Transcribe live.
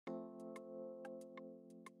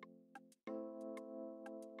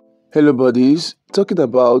Hello buddies, talking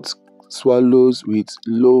about swallows with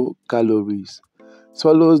low calories.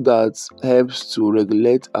 Swallows that helps to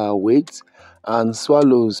regulate our weight and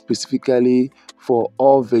swallows specifically for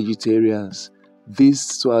all vegetarians. This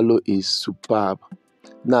swallow is superb.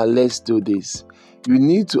 Now let's do this. You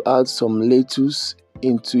need to add some lettuce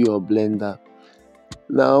into your blender.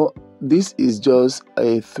 Now this is just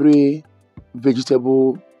a 3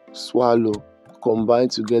 vegetable swallow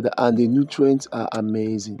combined together and the nutrients are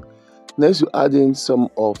amazing. Next, you add in some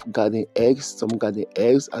garden eggs,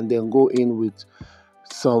 and then go in with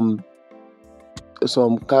some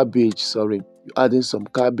cabbage. Sorry, you add in some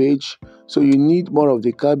cabbage. So you need more of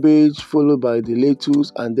the cabbage, followed by the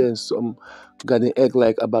lettuce, and then some garden egg,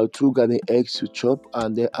 like about 2 garden eggs to chop,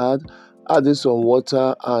 and then add in some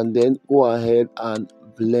water, and then go ahead and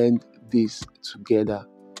blend this together.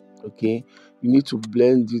 Okay, you need to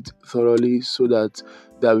blend it thoroughly so that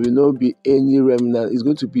there will not be any remnant. It's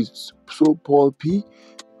going to be so pulpy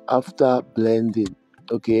after blending.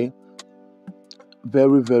 Okay,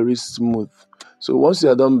 very smooth. So once you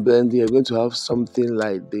are done blending, you're going to have something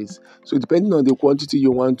like this. So depending on the quantity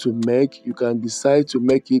you want to make, you can decide to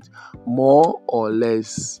make it more or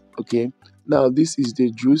less. Okay, now this is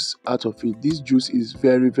the juice out of it. This juice is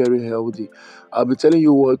very healthy. I'll be telling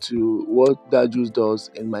you what that juice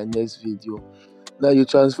does in my next video. Now you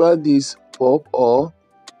transfer this pulp or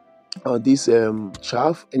this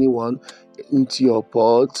chaff, anyone, into your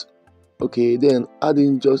pot. Okay, then add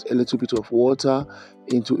in just a little bit of water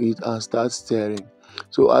into it and start stirring.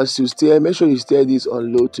 So as you stir, make sure you stir this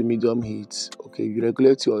on low to medium heat. Okay, you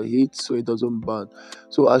regulate your heat so it doesn't burn.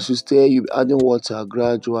 So as you stir, you be adding water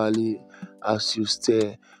gradually as you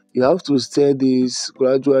stir. You have to stir this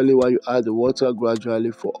gradually while you add the water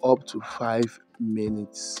gradually for up to 5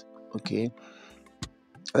 minutes. Okay,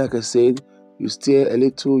 like I said, you stir a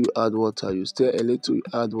little, you add water, you stir a little, you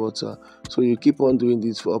add water. So you keep on doing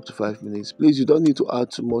this for up to 5 minutes. Please, you don't need to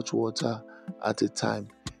add too much water at a time.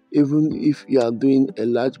 Even if you are doing a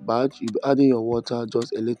large batch, you'll be adding your water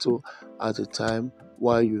just a little at a time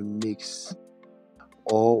while you mix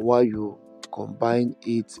or while you combine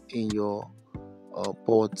it in your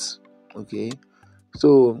pot. Okay,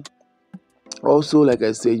 so also, like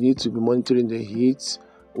I said, you need to be monitoring the heat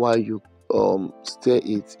while you stir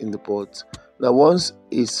it in the pot. Now once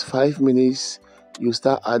it's 5 minutes, you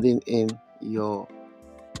start adding in your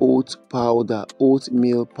oatmeal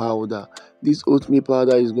powder. This oatmeal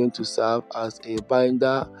powder is going to serve as a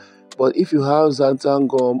binder, but if you have xanthan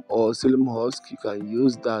gum or psyllium husk, you can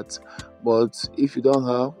use that. But if you don't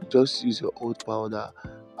have, just use your oat powder.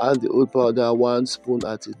 Add the oat powder 1 spoon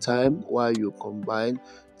at a time while you combine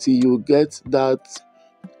till you get that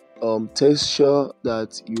texture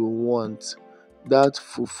that you want, that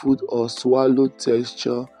food or swallow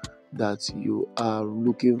texture that you are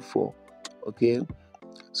looking for. Okay,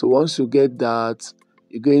 so once you get that,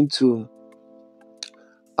 you're going to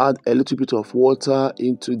add a little bit of water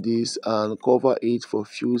into this and cover it for a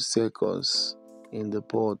few seconds in the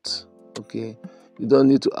pot. Okay, you don't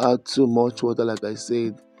need to add too much water. Like I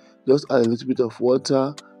said, just add a little bit of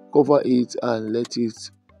water, cover it and let it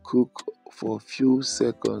cook for a few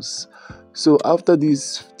seconds. So after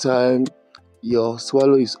this time, your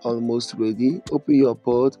swallow is almost ready. Open your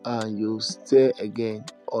pot and you stir again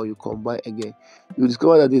or you combine again. You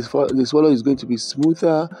discover that the swallow is going to be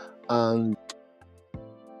smoother and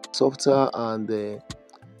softer, and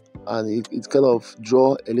it kind of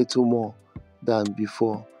draw a little more than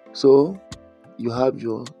before. So you have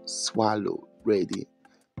your swallow ready.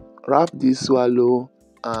 Wrap this swallow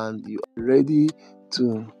and you are ready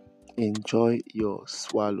to enjoy your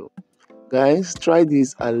swallow. Guys, try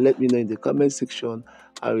this and let me know in the comment section.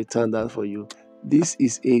 I'll return that for you. This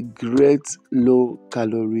is a great low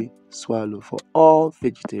calorie swallow for all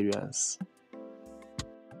vegetarians.